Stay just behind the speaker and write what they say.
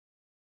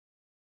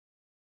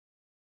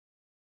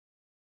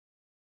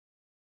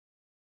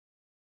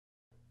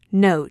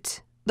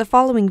Note: the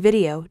following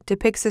video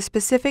depicts a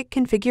specific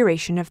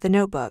configuration of the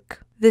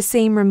notebook. The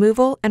same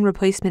removal and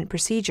replacement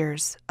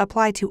procedures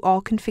apply to all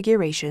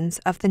configurations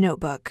of the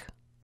notebook.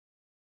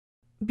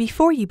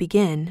 Before you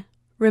begin,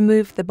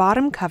 remove the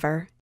bottom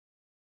cover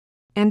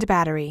and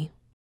battery.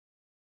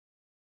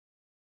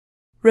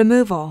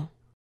 Removal: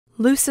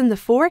 loosen the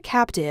 4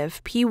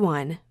 captive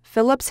P1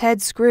 Phillips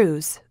head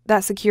screws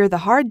that secure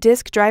the hard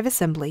disk drive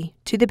assembly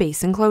to the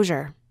base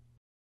enclosure.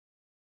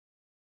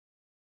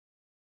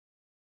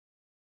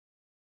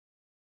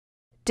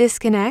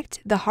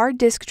 Disconnect the hard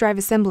disk drive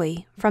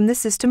assembly from the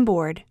system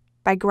board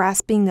by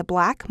grasping the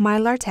black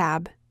Mylar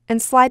tab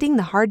and sliding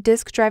the hard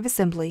disk drive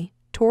assembly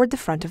toward the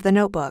front of the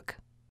notebook.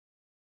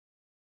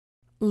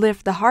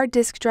 Lift the hard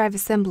disk drive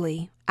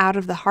assembly out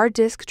of the hard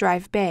disk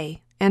drive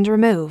bay and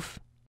remove.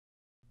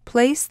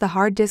 Place the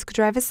hard disk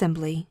drive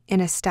assembly in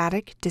a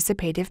static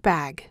dissipative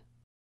bag.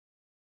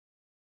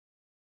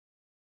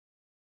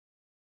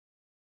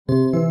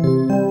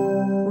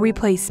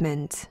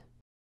 Replacement: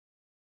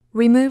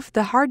 remove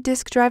the hard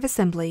disk drive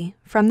assembly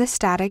from the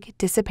static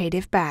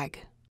dissipative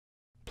bag.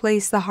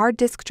 Place the hard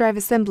disk drive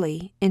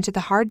assembly into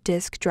the hard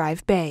disk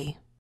drive bay.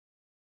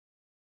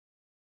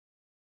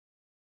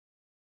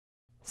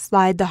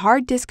 Slide the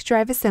hard disk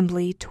drive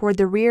assembly toward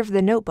the rear of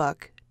the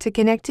notebook to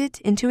connect it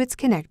into its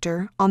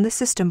connector on the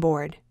system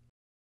board.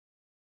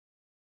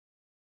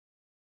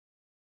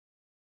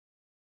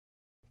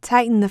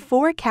 Tighten the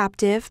 4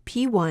 captive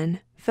P1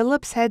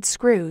 Phillips head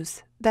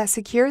screws that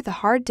secure the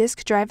hard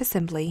disk drive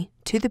assembly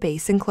to the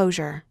base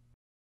enclosure.